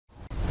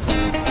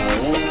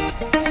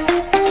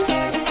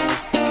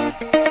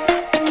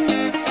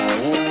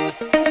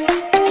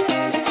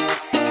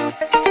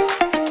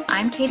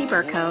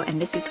Urko,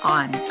 and this is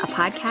On, a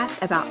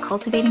podcast about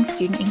cultivating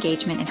student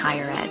engagement in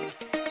higher ed.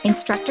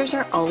 Instructors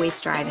are always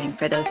striving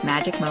for those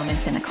magic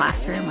moments in the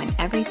classroom when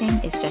everything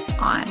is just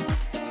on.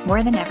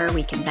 More than ever,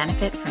 we can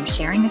benefit from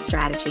sharing the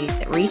strategies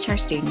that reach our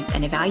students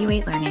and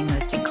evaluate learning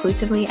most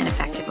inclusively and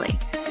effectively.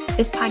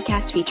 This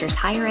podcast features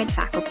higher ed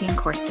faculty and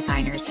course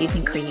designers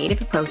using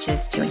creative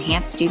approaches to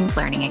enhance students'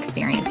 learning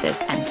experiences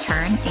and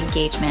turn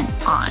engagement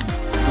on.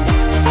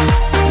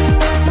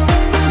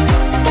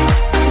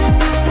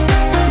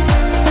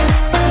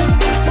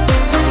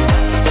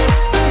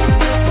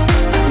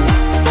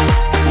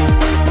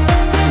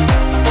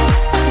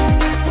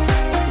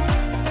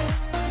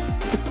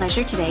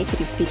 Pleasure today to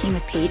be speaking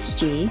with Paige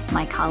G.,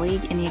 my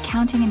colleague in the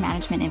Accounting and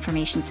Management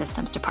Information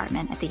Systems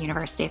Department at the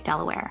University of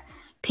Delaware.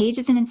 Paige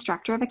is an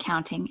instructor of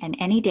accounting and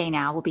any day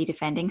now will be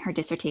defending her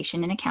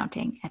dissertation in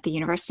accounting at the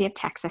University of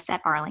Texas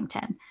at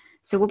Arlington.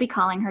 So we'll be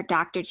calling her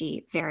Dr.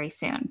 G very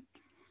soon.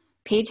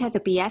 Paige has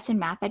a BS in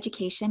math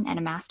education and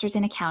a master's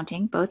in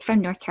accounting, both from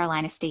North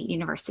Carolina State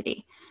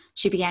University.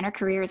 She began her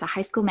career as a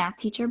high school math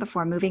teacher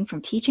before moving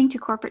from teaching to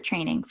corporate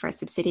training for a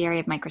subsidiary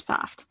of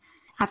Microsoft.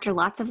 After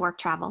lots of work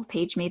travel,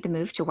 Paige made the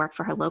move to work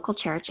for her local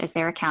church as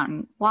their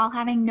accountant while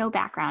having no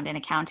background in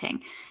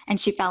accounting, and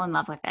she fell in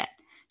love with it.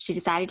 She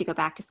decided to go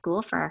back to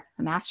school for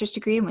a master's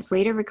degree and was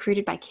later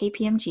recruited by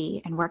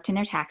KPMG and worked in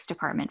their tax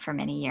department for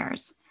many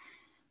years.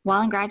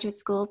 While in graduate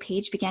school,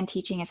 Paige began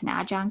teaching as an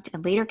adjunct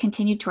and later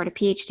continued toward a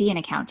PhD in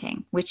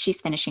accounting, which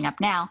she's finishing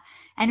up now,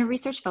 and her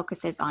research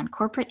focuses on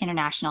corporate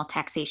international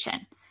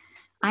taxation.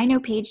 I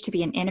know Paige to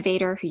be an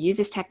innovator who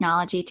uses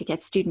technology to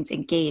get students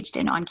engaged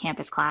in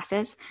on-campus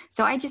classes,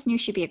 so I just knew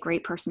she'd be a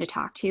great person to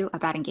talk to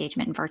about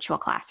engagement in virtual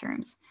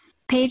classrooms.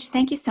 Paige,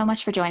 thank you so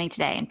much for joining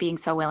today and being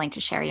so willing to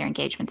share your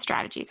engagement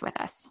strategies with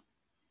us.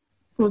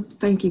 Well,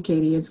 thank you,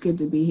 Katie. It's good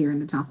to be here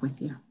and to talk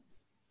with you.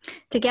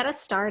 To get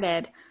us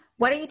started,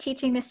 what are you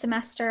teaching this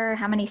semester?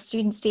 How many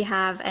students do you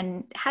have?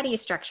 And how do you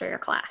structure your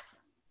class?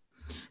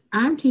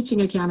 I'm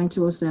teaching Accounting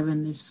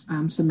 207 this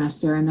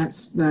semester, and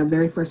that's the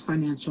very first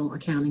financial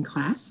accounting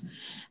class.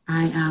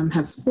 I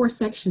have 4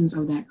 sections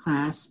of that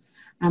class,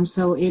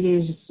 so it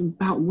is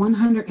about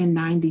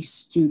 190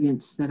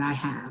 students that I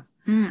have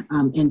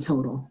in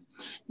total.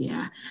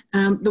 Yeah.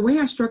 The way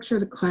I structure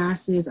the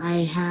class is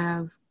I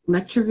have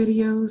lecture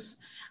videos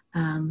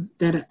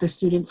that the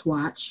students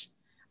watch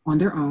on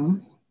their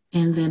own,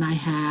 and then I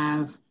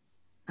have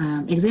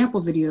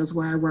example videos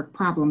where I work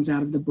problems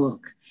out of the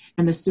book,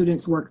 and the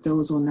students work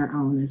those on their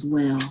own as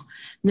well.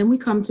 And then we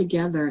come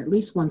together at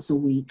least once a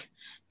week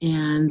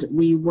and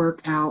we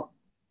work out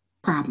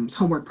problems,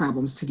 homework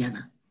problems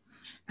together.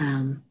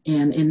 And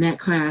in that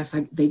class,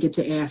 they get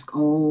to ask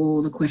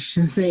all the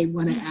questions they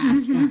want to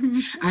ask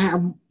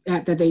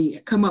after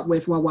they come up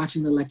with while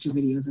watching the lecture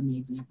videos and the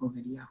example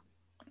video.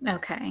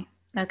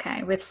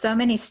 Okay. With so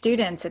many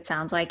students, it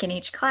sounds like in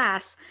each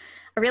class,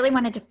 I really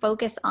wanted to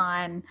focus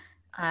on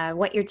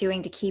what you're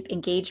doing to keep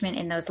engagement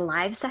in those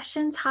live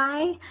sessions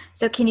high.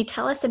 So can you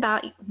tell us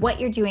about what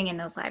you're doing in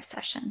those live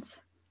sessions?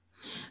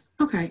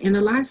 Okay, in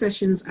the live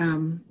sessions,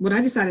 what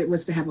I decided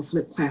was to have a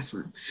flipped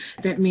classroom.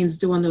 That means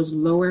doing those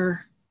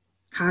lower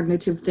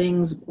cognitive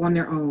things on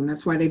their own.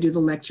 That's why they do the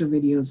lecture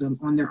videos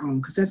on their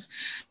own, because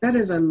that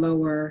is a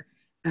lower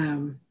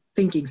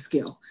thinking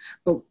skill.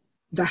 But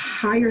the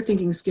higher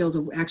thinking skills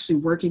of actually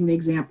working the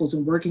examples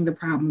and working the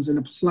problems and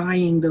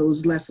applying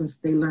those lessons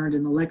they learned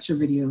in the lecture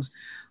videos,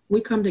 we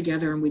come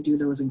together and we do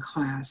those in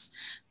class.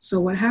 So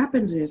what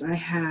happens is I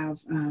have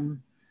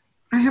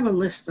a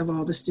list of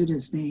all the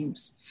students'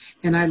 names,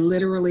 and I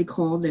literally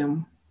call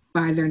them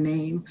by their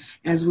name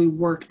as we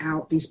work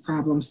out these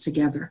problems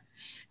together.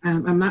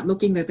 I'm not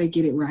looking that they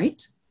get it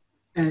right.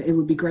 It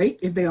would be great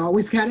if they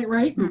always got it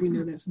right, but we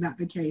know that's not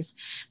the case.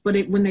 But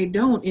when they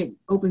don't, it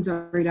opens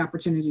a great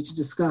opportunity to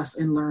discuss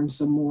and learn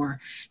some more.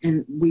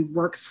 And we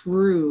work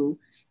through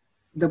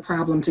the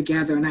problem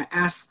together. And I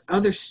ask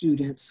other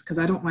students, because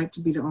I don't like to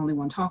be the only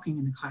one talking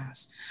in the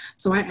class.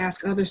 So I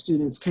ask other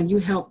students, can you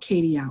help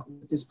Katie out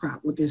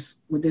with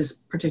this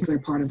particular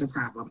part of the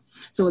problem?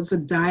 So it's a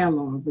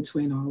dialogue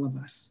between all of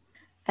us.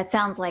 That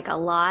sounds like a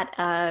lot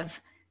of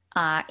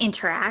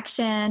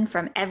interaction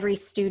from every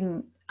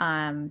student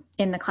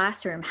in the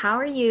classroom. How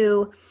are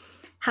you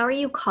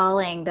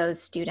calling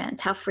those students?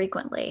 How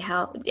frequently?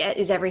 How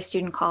is every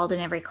student called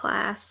in every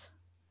class?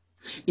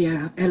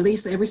 Yeah, at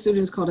least every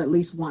student is called at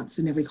least once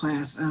in every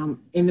class.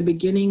 In the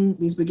beginning,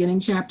 these beginning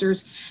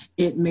chapters,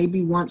 it may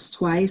be once,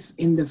 twice.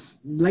 In the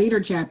later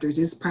chapters,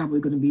 it's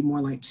probably going to be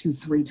more like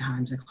 2-3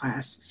 times a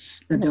class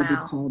that they'll be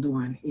called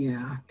on.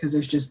 Yeah, because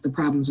the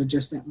problems are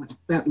just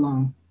that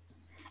long.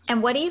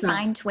 And what do you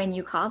find when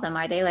you call them?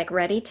 Are they like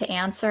ready to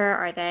answer?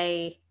 Are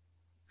they,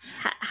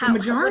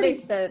 what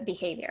is the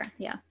behavior?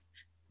 Yeah.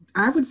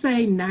 I would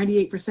say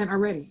 98% are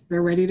ready.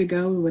 They're ready to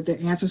go with the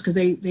answers because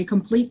they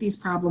complete these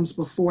problems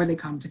before they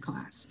come to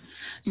class.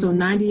 So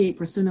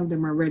 98% of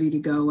them are ready to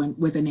go and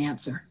with an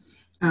answer.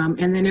 And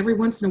then every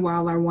once in a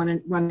while, I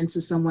run into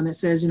someone that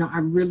says, I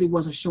really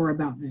wasn't sure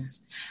about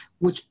this,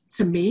 which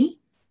to me,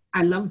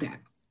 I love that.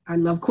 I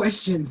love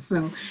questions.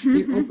 So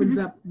it opened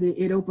up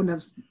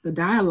the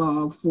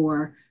dialogue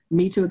for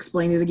me to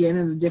explain it again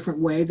in a different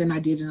way than I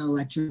did in a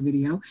lecture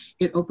video.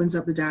 It opens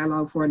up the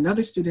dialogue for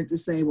another student to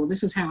say, well,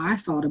 this is how I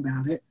thought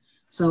about it.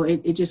 So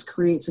it just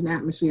creates an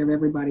atmosphere of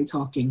everybody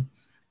talking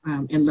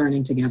and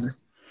learning together.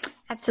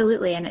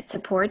 Absolutely. And it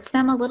supports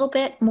them a little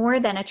bit more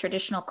than a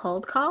traditional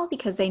cold call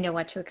because they know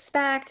what to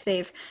expect.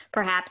 They've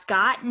perhaps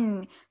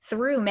gotten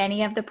through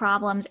many of the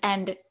problems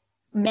and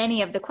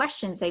many of the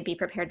questions they'd be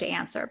prepared to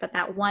answer. But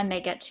that one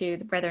they get to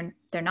where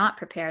they're not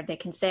prepared, they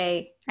can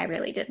say, I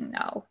really didn't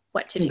know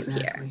what to do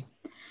here.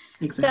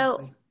 Exactly.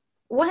 So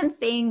one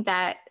thing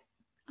that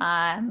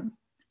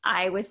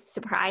I was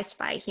surprised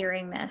by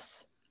hearing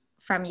this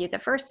from you the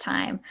first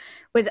time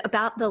was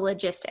about the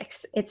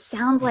logistics. It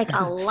sounds like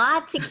a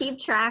lot to keep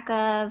track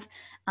of.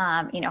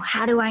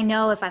 How do I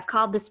know if I've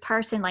called this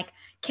person? Like,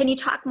 can you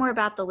talk more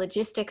about the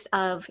logistics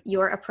of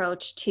your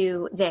approach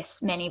to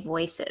this many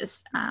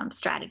voices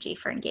strategy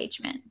for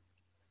engagement?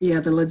 Yeah,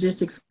 the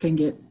logistics can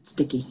get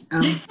sticky.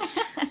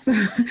 So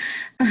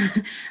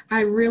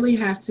I really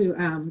have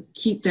to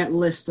keep that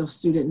list of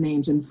student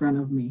names in front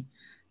of me.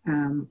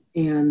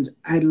 And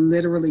I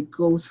literally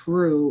go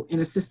through in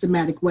a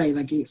systematic way.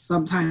 Like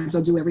sometimes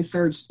I'll do every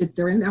third, if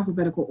they're in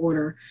alphabetical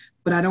order,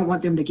 but I don't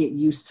want them to get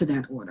used to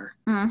that order.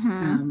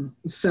 Mm-hmm.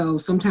 So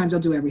sometimes I'll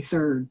do every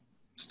third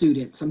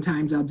student.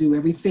 Sometimes I'll do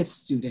every fifth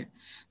student.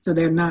 So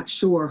they're not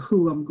sure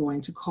who I'm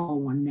going to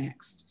call on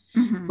next.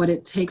 Mm-hmm. But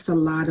it takes a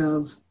lot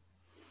of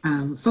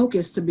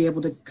focus to be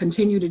able to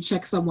continue to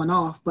check someone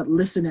off, but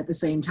listen at the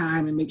same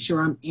time and make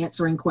sure I'm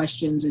answering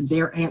questions and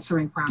they're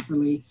answering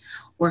properly.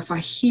 Or if I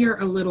hear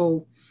a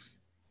little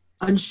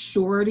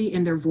unsurety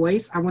in their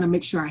voice, I want to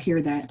make sure I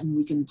hear that and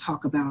we can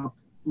talk about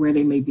where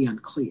they may be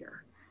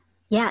unclear.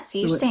 Yeah, so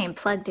you're staying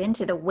plugged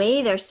into the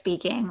way they're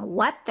speaking,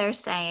 what they're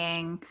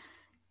saying.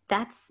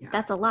 That's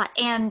a lot.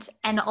 And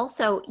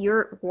also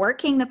you're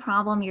working the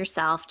problem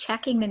yourself,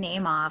 checking the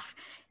name off.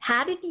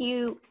 How did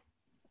you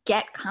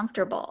get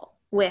comfortable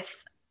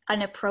with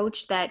an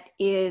approach that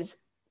is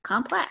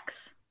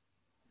complex?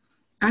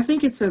 I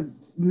think it's a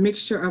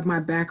mixture of my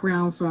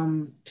background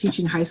from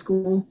teaching high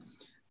school.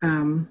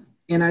 And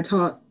I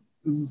taught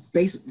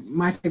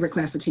my favorite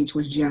class to teach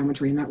was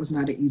geometry, and that was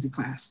not an easy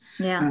class.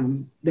 Yeah.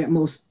 That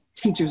most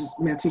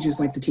math teachers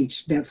like to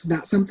teach. That's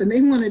not something they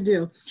want to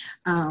do.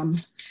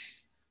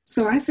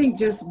 So I think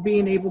just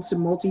being able to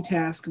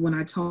multitask when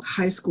I taught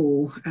high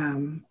school,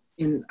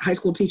 and high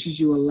school teaches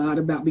you a lot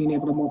about being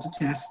able to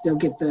multitask, still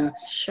get the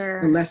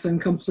lesson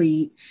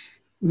complete,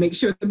 make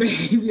sure the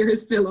behavior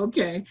is still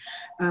okay.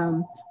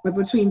 But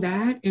between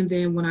that and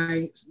then when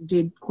I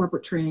did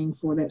corporate training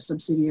for that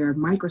subsidiary of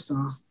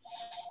Microsoft,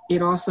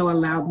 it also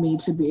allowed me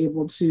to be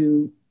able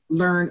to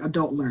learn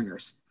adult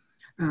learners,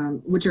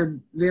 which are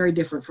very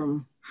different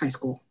from high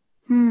school.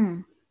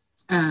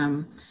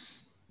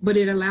 But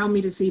it allowed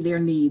me to see their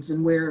needs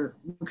and what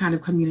kind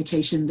of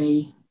communication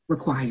they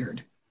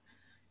required.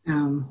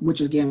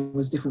 Which again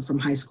was different from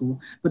high school.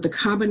 But the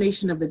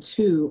combination of the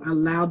two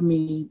allowed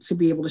me to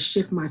be able to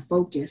shift my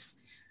focus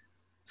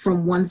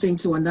from one thing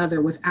to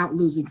another without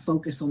losing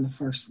focus on the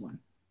first one.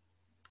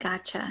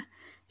 Gotcha.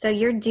 So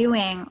you're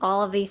doing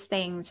all of these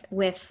things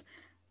with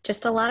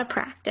just a lot of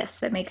practice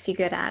that makes you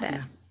good at it.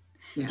 Yeah.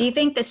 Yeah. Do you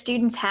think the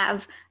students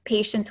have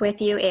patience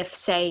with you if,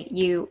 say,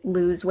 you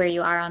lose where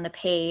you are on the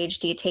page?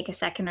 Do you take a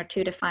second or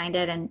two to find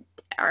it? And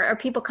are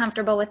people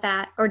comfortable with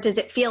that? Or does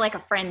it feel like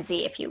a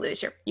frenzy if you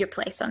lose your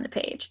place on the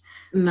page?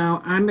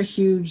 No, I'm a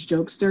huge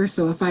jokester.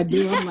 So if I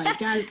do, I'm like,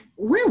 guys,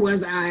 where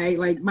was I?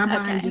 Like my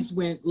mind just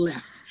went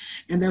left.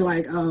 And they're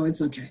like, oh,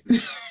 it's okay.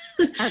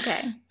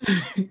 Okay.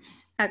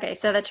 Okay.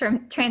 So the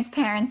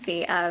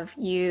transparency of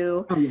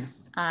you, oh,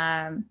 yes.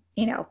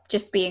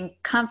 Just being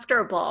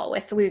comfortable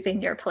with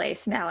losing your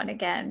place now and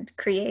again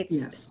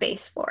creates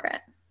space for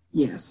it.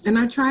 Yes. And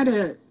I try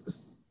to,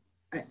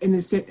 and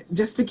it's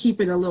just to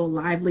keep it a little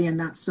lively and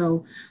not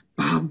so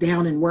bogged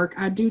down in work,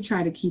 I do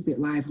try to keep it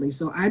lively.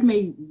 So I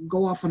may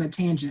go off on a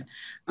tangent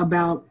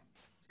about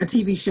a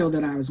TV show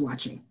that I was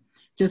watching,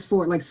 just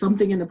for like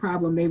something in the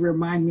problem may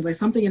remind me, like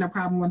something in a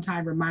problem one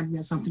time reminded me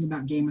of something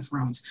about Game of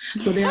Thrones.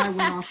 So then I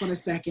went off on a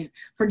second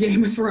for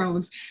Game of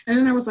Thrones. And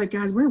then I was like,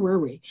 guys, where were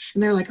we?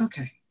 And they're like,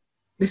 okay,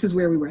 this is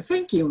where we were.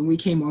 Thank you. And we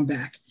came on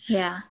back.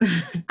 Yeah.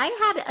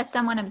 I had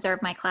someone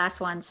observe my class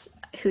once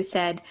who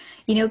said,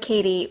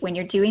 Katie, when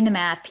you're doing the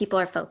math, people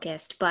are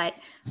focused, but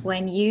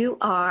when you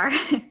are,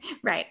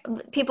 right,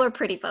 people are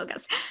pretty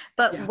focused.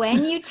 But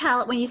when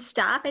you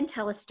stop and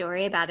tell a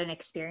story about an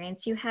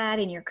experience you had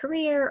in your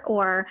career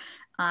or,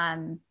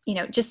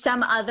 just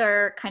some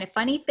other kind of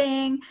funny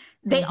thing,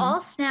 they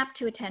all snap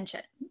to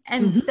attention.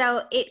 And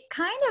so it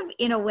kind of,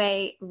 in a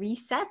way,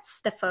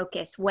 resets the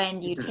focus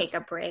when you take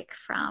a break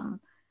from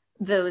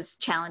those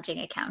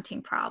challenging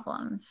accounting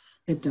problems.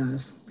 It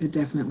does. It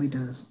definitely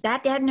does.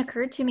 That hadn't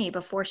occurred to me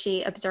before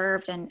she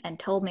observed and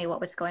told me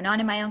what was going on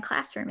in my own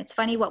classroom. It's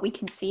funny what we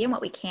can see and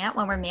what we can't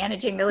when we're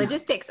managing the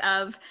logistics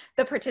of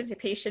the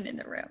participation in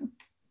the room.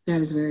 That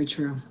is very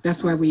true.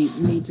 That's why we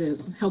need to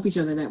help each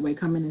other that way.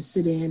 Come in and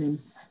sit in and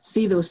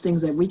see those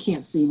things that we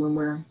can't see when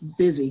we're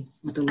busy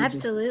with the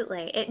logistics.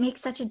 Absolutely. It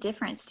makes such a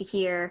difference to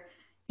hear,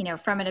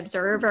 from an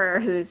observer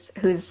who's,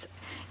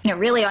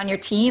 really on your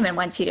team and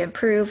wants you to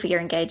improve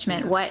your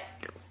engagement,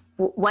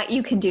 what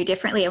you can do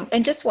differently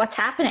and just what's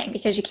happening,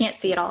 because you can't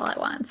see it all at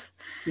once.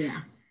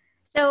 Yeah.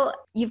 So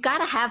you've got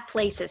to have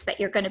places that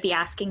you're going to be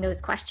asking those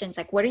questions.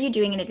 Like, what are you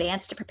doing in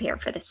advance to prepare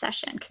for this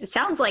session? Because it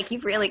sounds like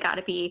you've really got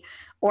to be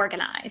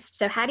organized.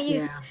 So how do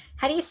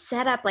you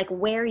set up like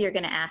where you're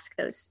going to ask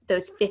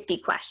those 50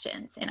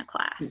 questions in a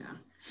class? Yeah.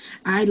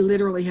 I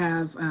literally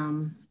have,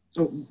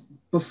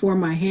 before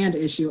my hand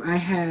issue, I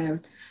have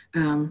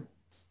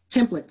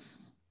templates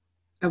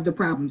of the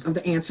problems, of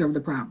the answer of the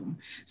problem.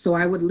 So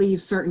I would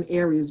leave certain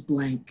areas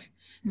blank.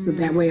 So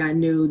that way I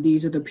knew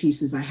these are the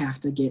pieces I have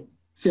to get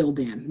filled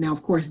in. Now,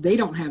 of course, they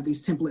don't have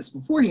these templates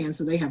beforehand,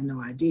 so they have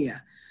no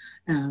idea.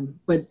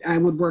 But I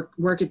would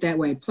work it that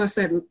way. Plus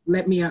that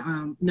let me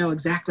know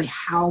exactly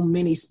how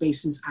many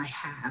spaces I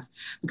have,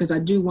 because I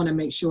do want to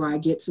make sure I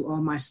get to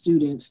all my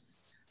students.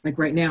 Like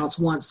right now it's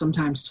once,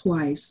 sometimes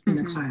twice in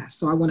a class.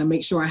 So I want to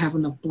make sure I have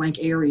enough blank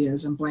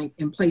areas and blank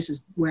in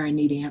places where I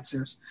need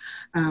answers.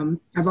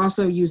 I've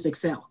also used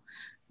Excel,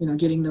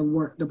 getting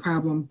the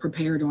problem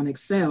prepared on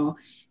Excel.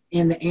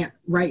 And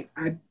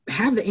I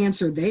have the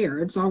answer there.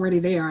 It's already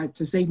there.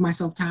 To save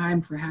myself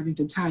time for having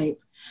to type,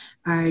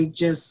 I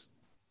just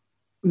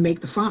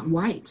make the font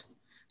white.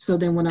 So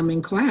then when I'm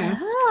in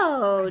class,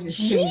 I just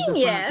change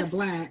the font to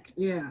black.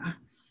 Yeah.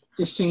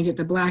 Just change it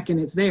to black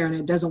and it's there, and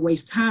it doesn't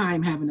waste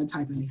time having to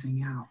type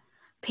anything out.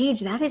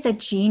 Paige, that is a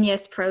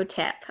genius pro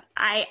tip.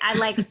 I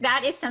like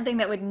that is something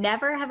that would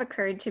never have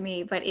occurred to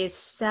me, but is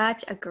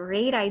such a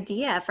great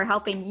idea for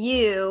helping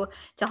you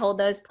to hold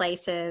those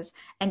places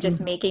and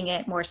just making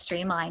it more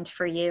streamlined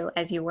for you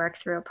as you work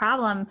through a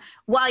problem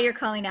while you're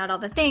calling out all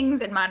the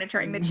things and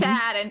monitoring the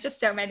chat and just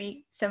so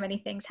many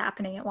things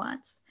happening at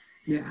once.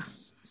 Yeah.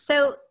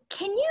 So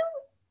can you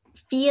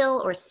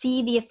feel or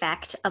see the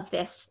effect of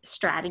this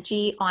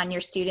strategy on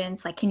your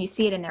students? Like, can you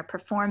see it in their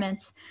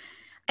performance?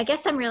 I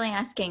guess I'm really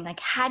asking, like,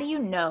 how do you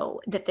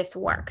know that this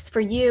works for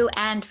you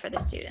and for the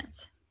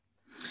students?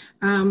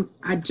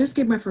 I just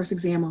gave my first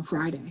exam on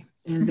Friday,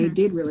 and they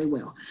did really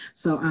well.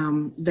 So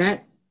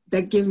that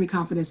gives me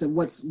confidence that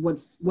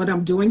what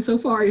I'm doing so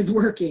far is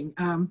working.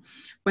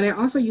 But I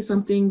also use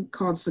something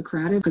called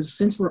Socrative, because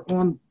since we're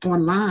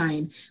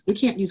online, we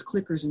can't use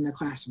clickers in the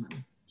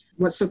classroom.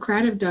 What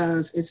Socrative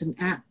does, it's an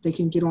app they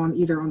can get on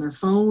either on their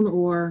phone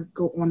or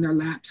go on their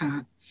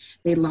laptop.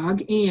 They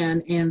log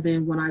in, and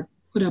then when I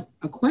put up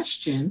a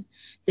question,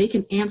 they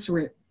can answer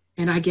it,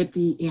 and I get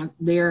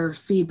their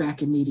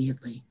feedback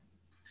immediately.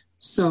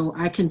 So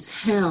I can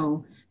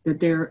tell that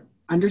they're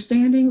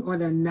understanding or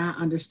they're not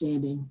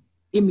understanding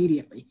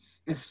immediately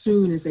as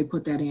soon as they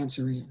put that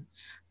answer in.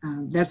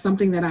 That's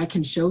something that I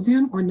can show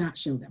them or not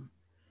show them.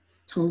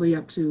 Totally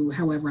up to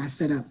however I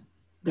set up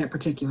that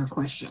particular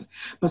question.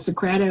 But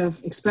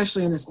Socrative,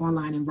 especially in this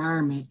online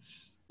environment,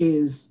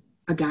 is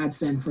a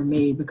godsend for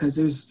me,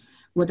 because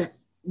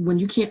when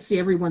you can't see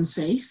everyone's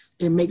face,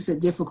 it makes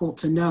it difficult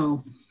to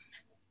know,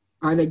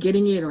 are they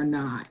getting it or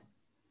not?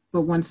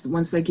 But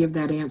once they give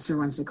that answer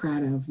on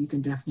Socrative, you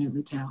can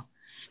definitely tell.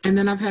 And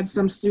then I've had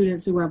some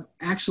students who have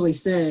actually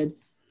said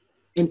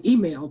and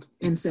emailed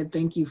and said,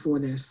 thank you for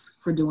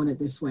doing it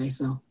this way.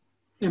 So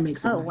it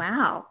makes it nice.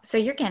 Wow. So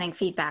you're getting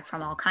feedback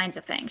from all kinds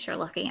of things. You're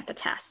looking at the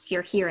tests,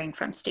 you're hearing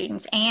from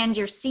students, and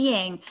you're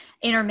seeing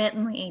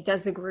intermittently,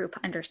 does the group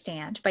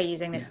understand by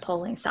using this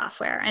polling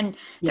software? And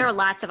there are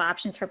lots of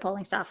options for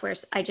polling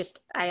softwares.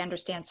 I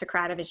understand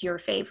Socrative is your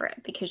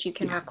favorite because you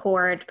can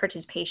record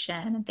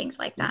participation and things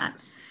like that.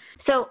 Yes.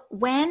 So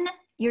when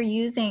you're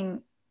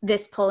using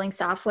this polling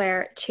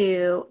software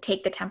to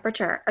take the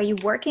temperature, are you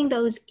working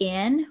those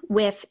in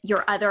with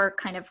your other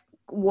kind of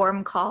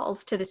warm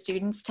calls to the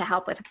students to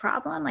help with a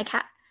problem? Like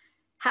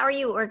how are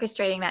you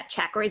orchestrating that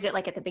check? Or is it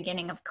like at the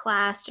beginning of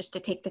class just to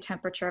take the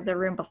temperature of the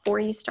room before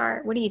you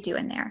start? What are you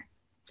doing there?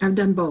 I've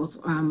done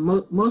both.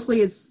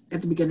 Mostly it's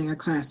at the beginning of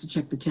class to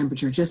check the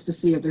temperature, just to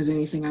see if there's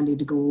anything I need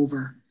to go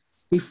over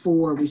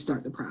before we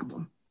start the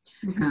problem.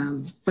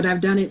 But I've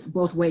done it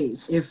both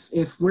ways.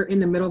 If we're in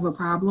the middle of a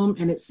problem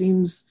and it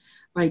seems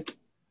like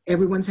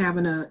everyone's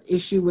having an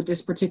issue with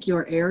this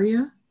particular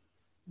area,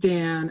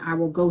 then I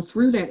will go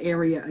through that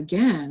area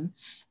again,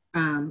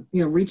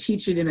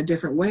 reteach it in a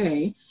different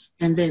way,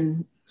 and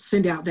then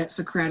send out that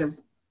Socrative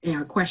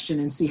question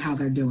and see how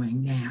they're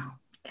doing now.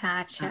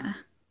 Gotcha.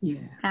 Yeah.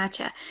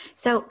 Gotcha.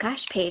 So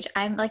gosh, Paige,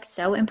 I'm like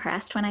so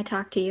impressed when I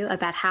talk to you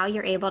about how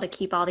you're able to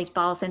keep all these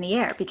balls in the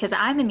air, because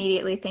I'm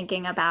immediately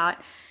thinking about,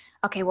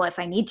 okay, well, if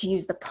I need to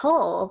use the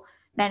poll,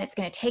 then it's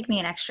going to take me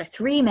an extra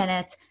 3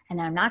 minutes, and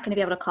then I'm not going to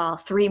be able to call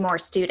 3 more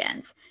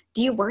students.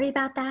 Do you worry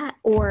about that,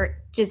 or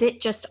does it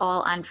just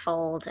all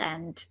unfold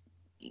and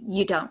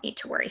you don't need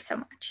to worry so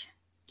much?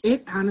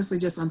 It honestly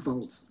just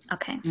unfolds.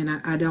 Okay. And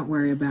I don't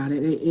worry about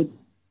it.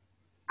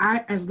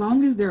 As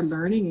long as they're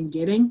learning and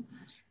getting,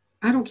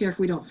 I don't care if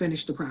we don't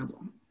finish the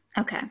problem.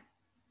 Okay.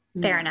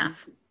 Fair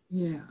enough.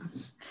 Yeah.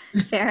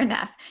 Fair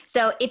enough.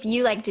 So if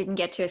you like didn't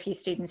get to a few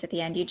students at the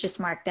end, you just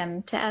mark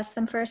them to ask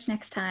them first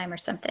next time or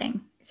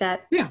something. Is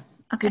that Yeah,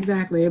 okay?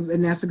 exactly.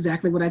 And that's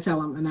exactly what I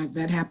tell them. And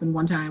that happened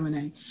one time, and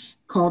I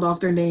called off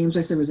their names.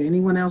 I said, was there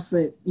anyone else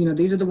that,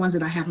 these are the ones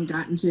that I haven't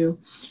gotten to.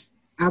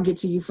 I'll get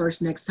to you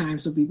first next time.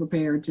 So be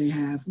prepared to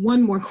have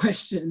one more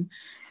question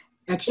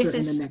extra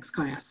in the next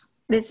class.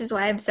 This is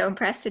why I'm so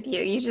impressed with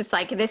you. You just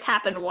like, this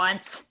happened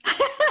once.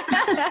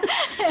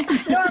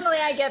 Normally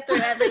I get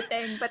through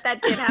everything, but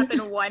that did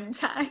happen one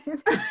time.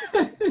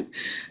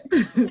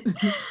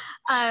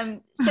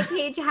 So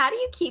Paige, how do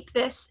you keep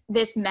this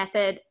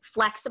method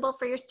flexible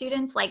for your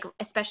students? Like,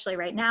 especially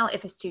right now,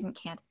 if a student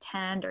can't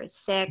attend or is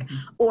sick,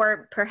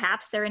 or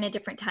perhaps they're in a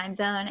different time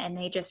zone and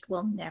they just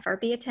will never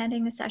be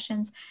attending the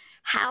sessions.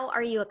 How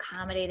are you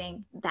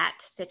accommodating that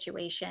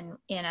situation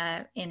in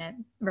a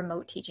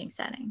remote teaching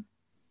setting?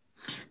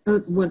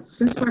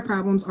 Since my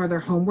problems are their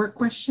homework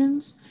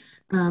questions,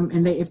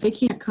 and if they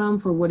can't come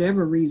for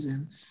whatever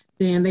reason,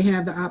 then they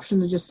have the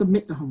option to just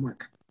submit the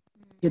homework.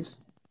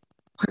 It's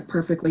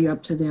perfectly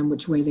up to them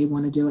which way they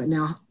want to do it.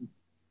 Now,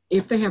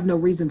 if they have no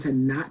reason to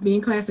not be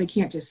in class, they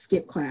can't just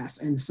skip class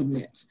and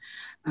submit.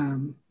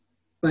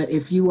 But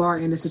if you are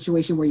in a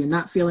situation where you're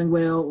not feeling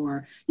well,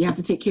 or you have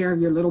to take care of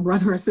your little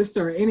brother or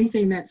sister, or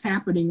anything that's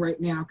happening right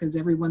now, because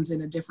everyone's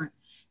in a different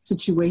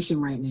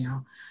situation right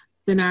now,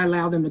 then I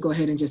allow them to go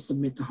ahead and just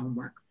submit the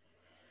homework.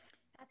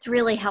 That's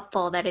really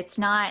helpful that it's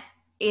not,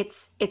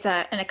 it's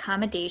an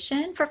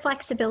accommodation for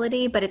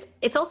flexibility, but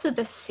it's also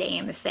the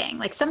same thing.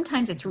 Like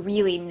sometimes it's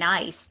really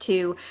nice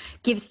to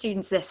give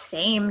students the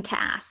same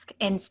task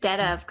instead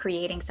of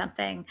creating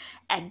something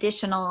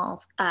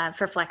additional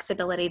for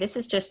flexibility. This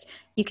is just,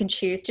 you can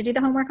choose to do the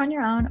homework on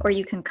your own, or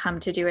you can come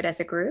to do it as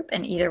a group,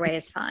 and either way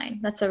is fine.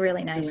 That's a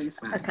really nice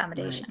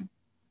accommodation. Right.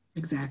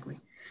 Exactly.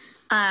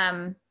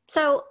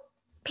 So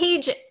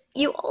Paige,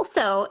 you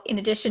also, in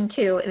addition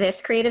to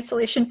this creative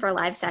solution for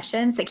live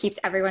sessions that keeps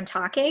everyone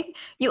talking,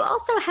 you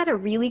also had a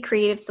really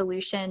creative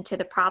solution to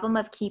the problem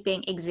of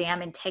keeping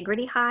exam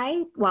integrity high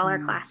while our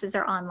classes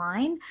are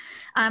online.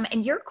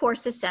 And your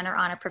courses center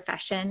on a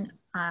profession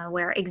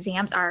where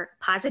exams are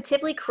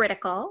positively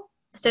critical.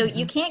 So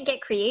you can't get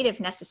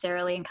creative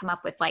necessarily and come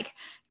up with like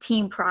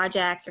team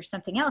projects or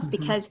something else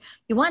because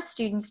you want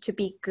students to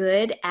be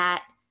good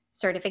at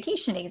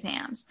certification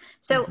exams.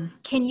 So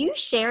can you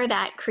share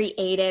that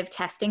creative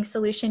testing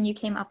solution you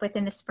came up with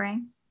in the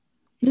spring?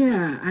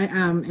 Yeah,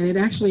 and it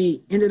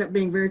actually ended up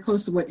being very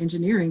close to what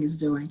engineering is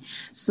doing.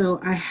 So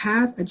I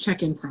have a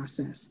check-in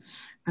process.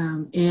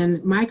 In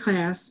my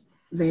class,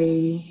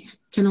 they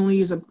can only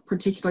use a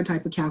particular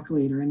type of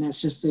calculator, and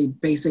that's just a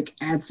basic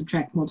add,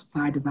 subtract,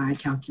 multiply, divide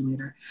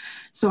calculator.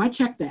 So I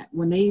check that.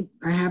 When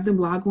I have them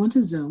log on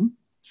to Zoom,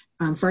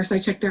 first I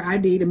check their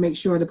ID to make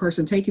sure the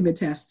person taking the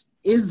test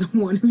is the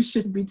one who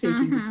should be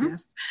taking the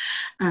test.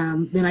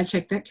 Then I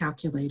check that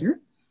calculator.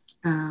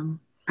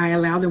 I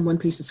allow them one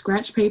piece of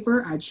scratch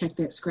paper. I check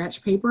that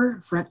scratch paper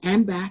front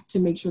and back to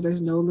make sure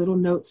there's no little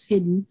notes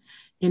hidden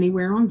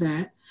anywhere on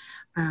that.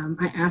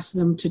 I ask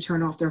them to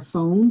turn off their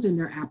phones and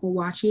their Apple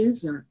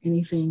Watches or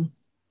anything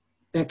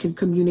that can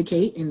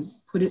communicate, and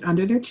put it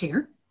under their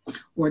chair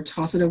or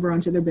toss it over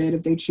onto their bed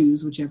if they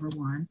choose, whichever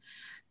one.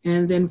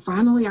 And then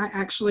finally, I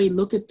actually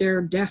look at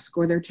their desk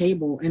or their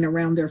table and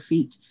around their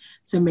feet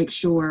to make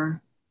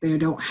sure they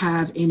don't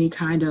have any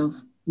kind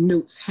of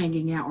notes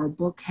hanging out or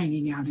book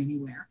hanging out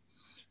anywhere.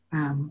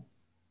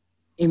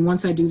 And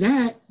once I do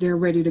that, they're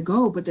ready to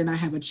go. But then I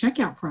have a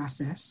checkout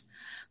process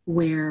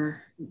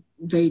where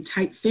they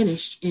type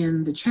finished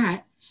in the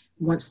chat.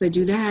 Once they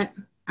do that,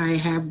 I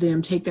have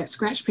them take that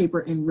scratch paper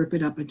and rip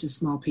it up into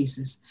small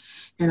pieces.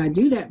 And I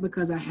do that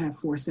because I have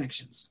 4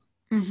 sections.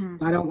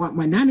 I don't want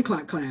my 9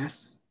 o'clock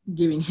class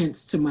giving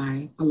hints to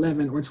my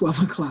 11 or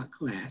 12 o'clock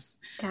class.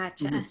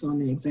 Gotcha. When it's on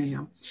the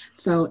exam.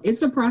 So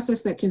it's a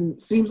process that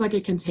seems like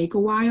it can take a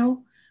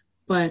while,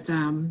 but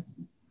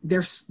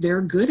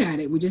they're good at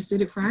it. We just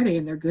did it Friday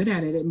and they're good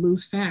at it. It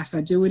moves fast.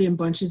 I do it in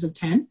bunches of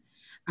 10.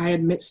 I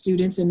admit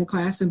students in the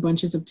class in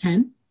bunches of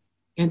 10.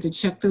 And to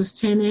check those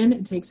 10 in,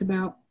 it takes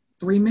about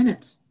 3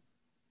 minutes.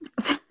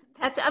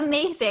 That's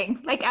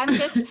amazing. Like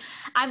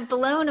I'm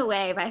blown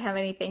away by how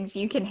many things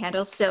you can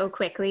handle so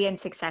quickly in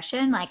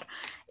succession. Like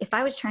if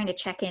I was trying to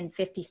check in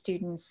 50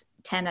 students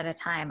 10 at a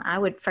time, I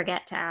would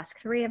forget to ask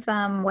 3 of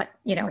them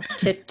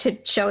to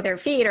show their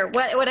feet or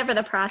whatever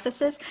the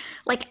process is.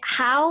 Like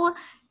how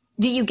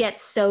do you get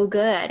so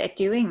good at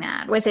doing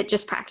that? Was it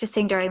just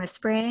practicing during the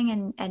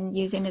spring and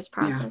using this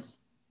process?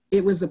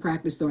 It was the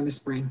practice during the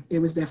spring. It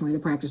was definitely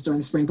the practice during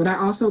the spring. But I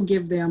also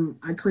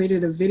I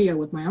created a video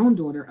with my own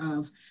daughter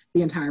of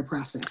the entire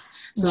process.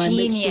 So I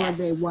make sure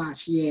they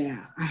watch.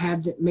 I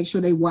had to make sure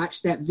they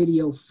watch that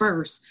video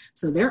first.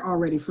 So they're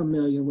already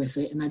familiar with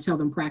it. And I tell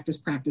them practice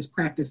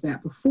that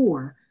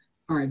before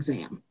our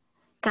exam.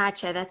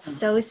 Gotcha. That's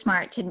so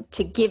smart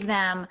to give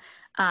them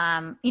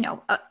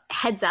a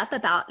heads up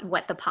about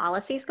what the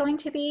policy is going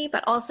to be,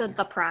 but also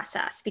the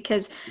process,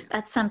 because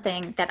that's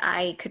something that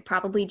I could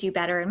probably do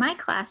better in my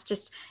class.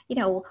 Just,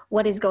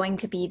 what is going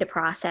to be the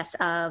process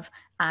of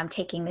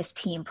taking this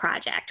team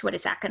project? What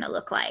is that going to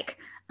look like?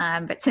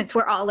 But since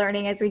we're all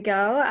learning as we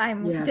go,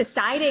 I'm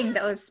deciding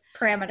those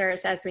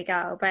parameters as we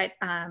go. But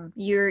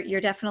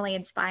you're definitely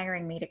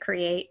inspiring me to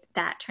create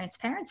that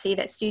transparency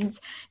that students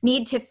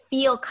need to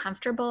feel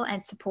comfortable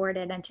and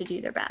supported and to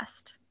do their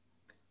best.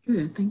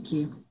 Good, thank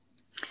you.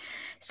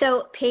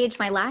 So Paige,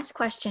 my last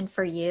question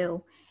for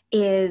you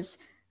is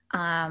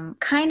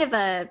kind of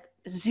a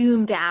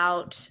zoomed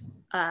out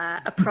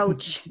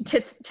approach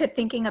to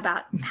thinking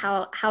about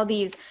how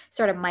these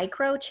sort of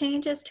micro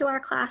changes to our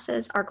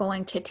classes are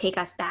going to take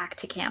us back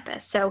to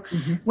campus. So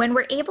when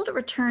we're able to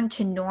return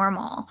to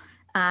normal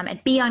and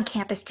be on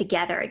campus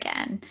together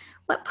again,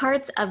 what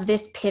parts of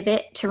this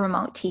pivot to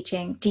remote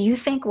teaching do you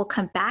think will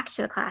come back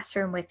to the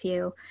classroom with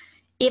you,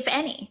 if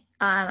any?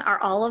 Are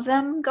all of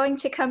them going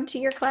to come to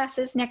your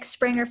classes next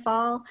spring or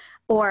fall?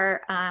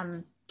 Or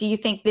do you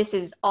think this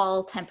is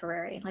all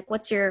temporary? Like,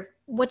 what's your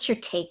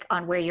take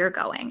on where you're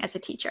going as a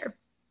teacher?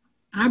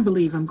 I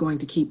believe I'm going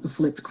to keep the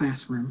flipped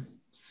classroom.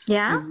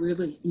 Yeah?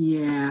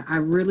 I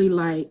really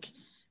like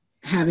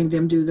having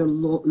them do the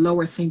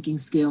lower thinking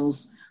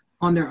skills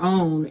on their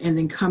own and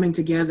then coming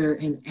together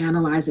and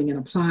analyzing and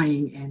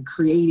applying and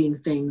creating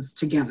things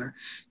together,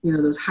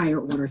 those higher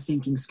order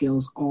thinking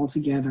skills all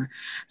together.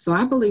 So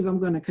I believe I'm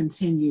going to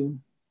continue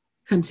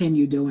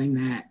doing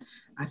that.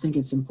 I think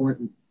it's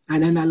important.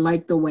 And I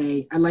like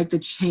the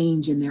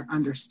change in their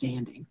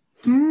understanding.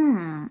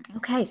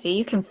 Okay, so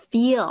you can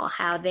feel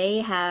how they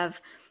have,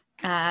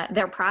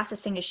 their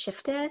processing has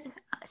shifted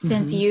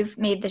since you've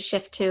made the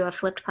shift to a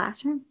flipped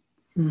classroom?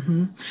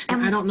 And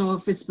I don't know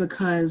if it's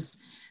because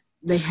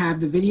they have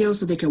the video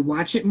so they can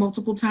watch it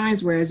multiple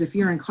times, whereas if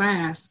you're in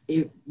class,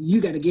 you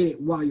got to get it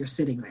while you're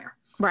sitting there.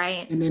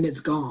 Right. And then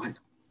it's gone.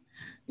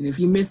 And if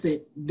you miss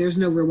it, there's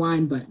no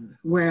rewind button.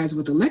 Whereas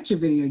with a lecture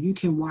video, you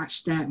can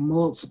watch that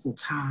multiple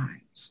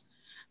times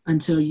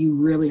until you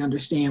really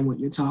understand what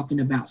you're talking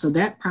about. So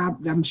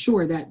I'm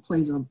sure that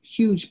plays a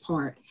huge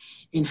part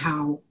in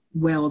how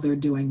well they're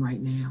doing right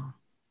now.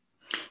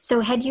 So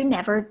had you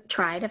never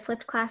tried a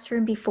flipped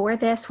classroom before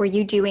this? Were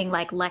you doing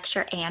like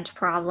lecture and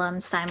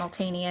problems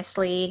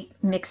simultaneously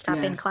mixed up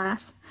in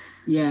class?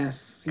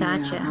 Yes.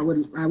 Gotcha. Yeah.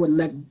 I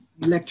would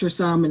lecture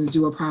some and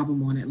do a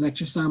problem on it,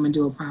 lecture some and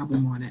do a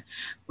problem on it.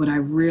 But I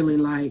really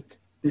like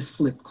this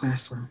flipped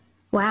classroom.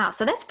 Wow.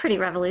 So that's pretty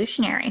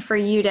revolutionary for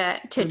you to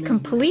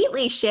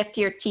completely shift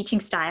your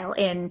teaching style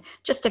in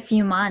just a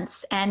few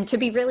months and to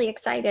be really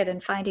excited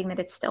and finding that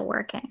it's still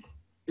working.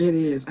 It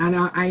is.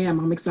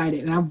 I'm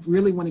excited. And I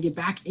really want to get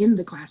back in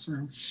the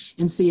classroom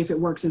and see if it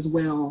works as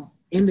well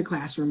in the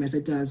classroom as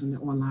it does in the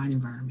online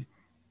environment.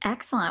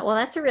 Excellent. Well,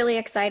 that's a really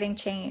exciting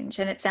change.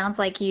 And it sounds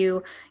like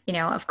you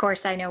know, of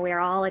course, I know we're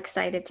all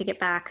excited to get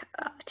back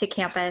to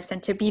campus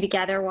and to be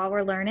together while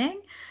we're learning.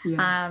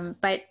 Yes.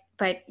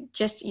 But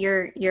just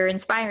you're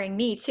inspiring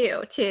me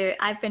too.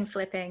 I've been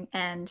flipping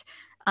and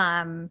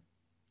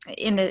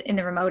in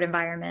the remote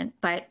environment,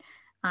 but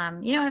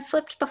I've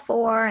flipped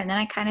before, and then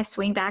I kind of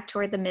swing back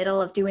toward the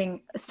middle of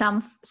doing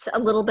a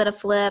little bit of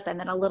flip, and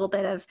then a little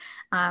bit of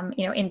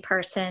in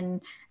person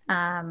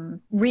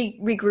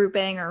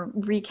regrouping or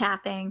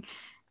recapping.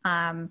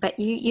 But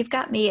you've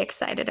got me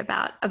excited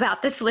about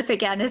the flip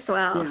again as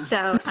well. Yeah.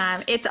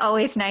 So it's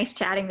always nice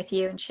chatting with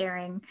you and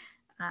sharing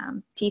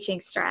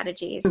teaching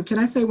strategies. So can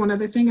I say one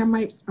other thing?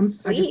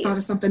 I just thought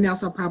of something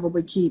else I'll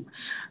probably keep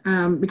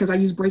because I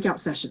use breakout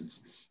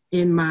sessions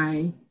in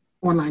my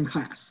online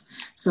class.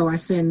 So I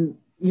send,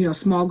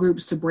 small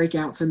groups to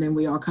breakouts and then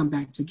we all come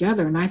back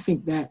together. And I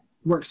think that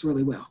works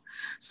really well.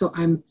 So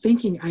I'm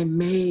thinking I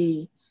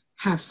may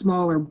have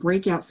smaller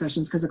breakout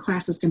sessions because the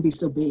classes can be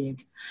so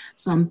big.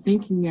 So I'm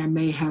thinking I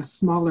may have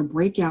smaller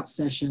breakout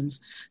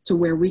sessions to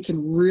where we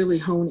can really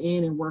hone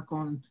in and work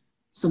on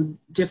some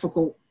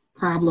difficult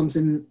problems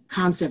and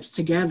concepts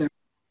together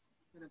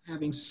instead of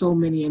having so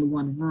many in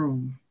one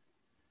room.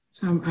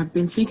 So I've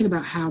been thinking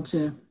about how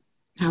to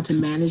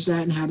manage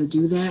that and how to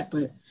do that,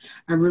 but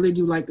I really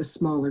do like the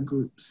smaller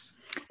groups.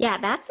 Yeah,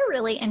 that's a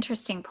really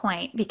interesting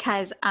point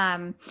because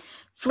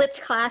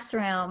flipped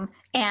classroom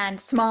and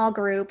small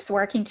groups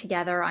working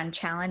together on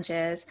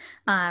challenges,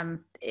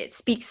 it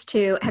speaks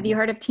to, have you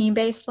heard of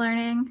team-based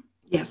learning?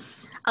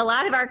 Yes. A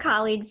lot of our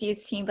colleagues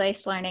use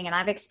team-based learning, and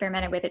I've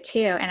experimented with it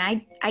too.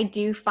 And I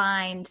do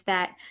find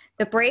that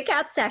the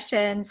breakout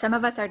session, some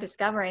of us are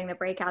discovering the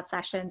breakout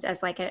sessions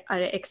as like an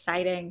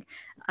exciting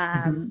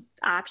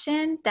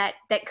option that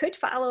could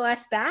follow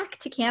us back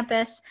to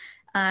campus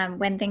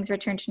when things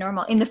return to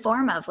normal in the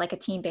form of like a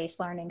team-based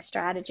learning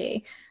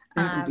strategy.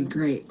 That would be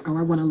great. Oh,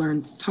 I want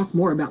to talk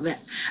more about that.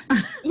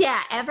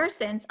 Yeah, ever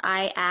since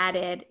I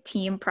added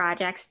team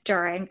projects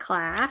during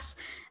class,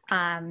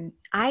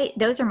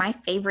 those are my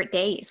favorite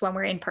days when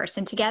we're in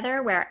person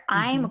together, where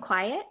I'm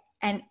quiet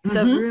and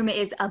the room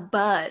is a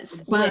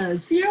buzz.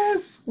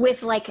 Yes.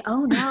 With like,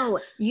 oh no,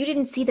 you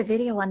didn't see the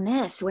video on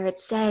this where it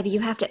said you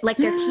have to, like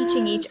they're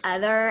teaching each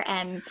other,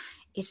 and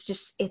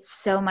it's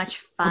so much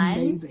fun.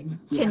 Amazing.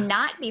 To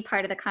not be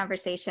part of the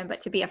conversation,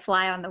 but to be a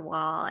fly on the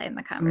wall in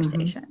the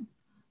conversation.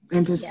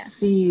 And to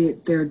see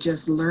it, they're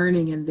just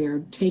learning and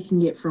they're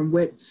taking it from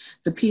what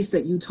the piece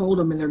that you told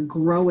them, and they're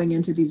growing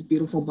into these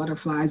beautiful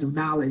butterflies of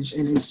knowledge.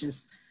 And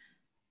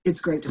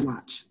it's great to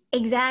watch.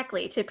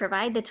 Exactly, to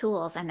provide the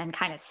tools and then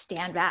kind of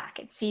stand back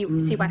and see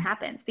what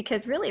happens,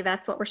 because really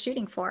that's what we're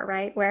shooting for,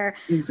 right? Where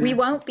we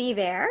won't be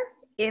there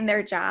in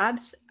their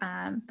jobs,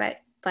 but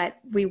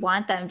we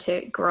want them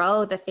to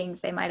grow the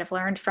things they might have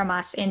learned from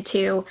us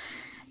into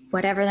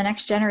whatever the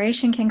next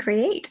generation can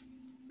create.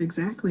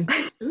 Exactly.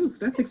 Ooh,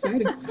 that's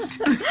exciting.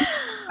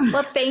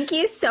 Well, thank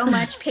you so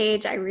much,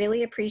 Paige. I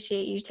really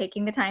appreciate you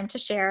taking the time to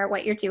share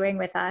what you're doing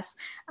with us.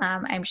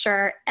 I'm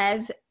sure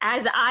as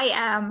I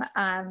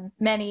am,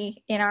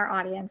 many in our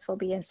audience will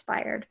be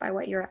inspired by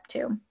what you're up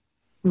to.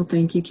 Well,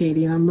 thank you,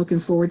 Katie. And I'm looking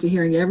forward to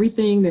hearing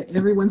everything that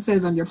everyone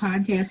says on your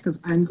podcast,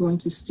 because I'm going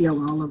to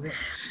steal all of it.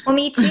 Well,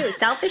 me too.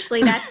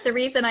 Selfishly, that's the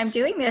reason I'm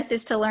doing this,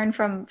 is to learn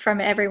from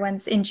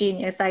everyone's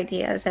ingenious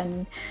ideas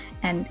and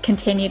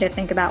continue to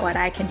think about what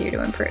I can do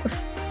to improve.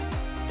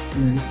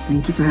 Good.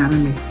 Thank you for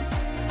having me.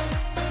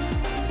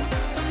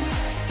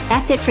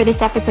 That's it for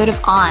this episode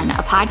of On, a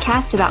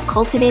podcast about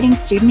cultivating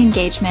student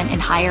engagement in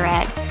higher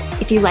ed.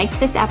 If you liked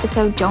this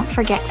episode, don't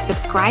forget to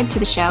subscribe to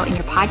the show in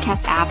your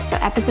podcast app so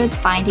episodes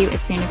find you as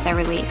soon as they're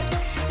released.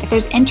 If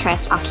there's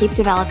interest, I'll keep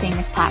developing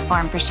this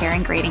platform for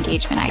sharing great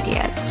engagement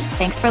ideas.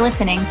 Thanks for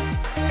listening.